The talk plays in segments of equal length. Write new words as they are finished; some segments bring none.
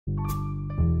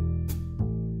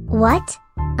What?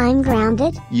 I'm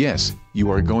grounded? Yes, you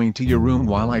are going to your room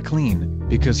while I clean,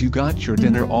 because you got your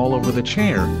dinner all over the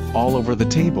chair, all over the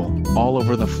table, all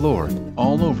over the floor,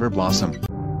 all over Blossom.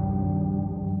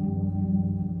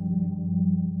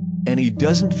 And he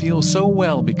doesn't feel so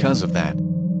well because of that.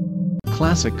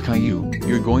 Classic Caillou,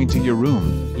 you're going to your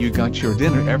room, you got your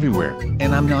dinner everywhere,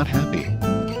 and I'm not happy.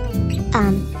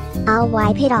 I'll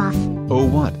wipe it off. Oh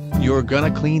what, you're gonna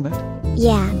clean it?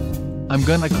 Yeah. I'm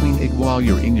gonna clean it while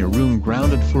you're in your room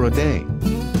grounded for a day.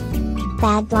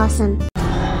 Bad Blossom.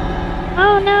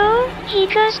 Oh no, he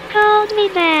just called me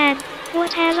bad.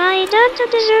 What have I done to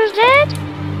deserve that?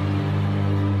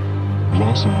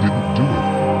 Blossom didn't do it.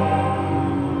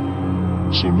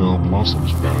 So now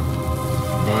Blossom's bad.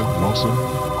 Bad Blossom?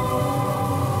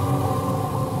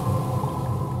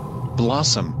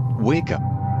 Blossom, wake up.